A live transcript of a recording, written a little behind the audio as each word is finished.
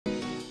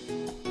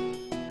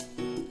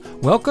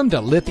Welcome to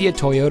Lithia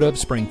Toyota of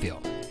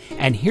Springfield.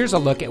 And here's a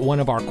look at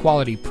one of our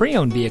quality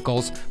pre-owned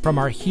vehicles from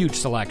our huge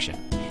selection.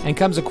 And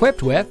comes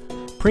equipped with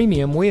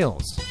premium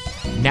wheels,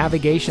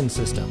 navigation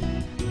system,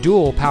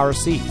 dual power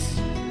seats,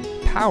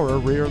 power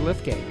rear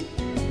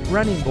liftgate,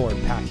 running board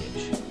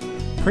package,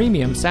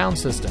 premium sound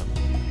system,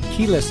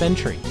 keyless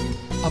entry,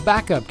 a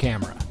backup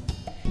camera,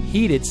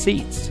 heated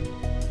seats,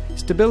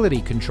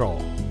 stability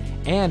control,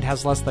 and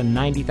has less than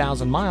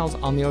 90,000 miles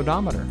on the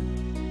odometer.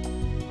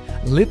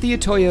 Lithia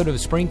Toyota of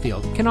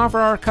Springfield can offer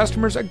our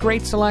customers a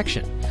great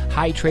selection,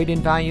 high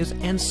trade-in values,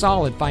 and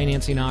solid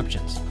financing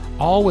options,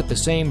 all with the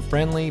same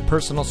friendly,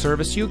 personal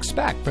service you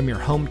expect from your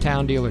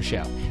hometown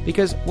dealership,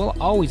 because we'll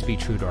always be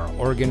true to our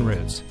Oregon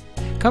roots.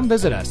 Come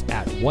visit us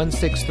at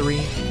 163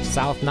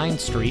 South 9th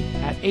Street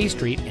at A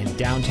Street in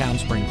downtown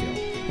Springfield.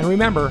 And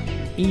remember,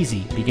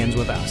 easy begins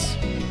with us.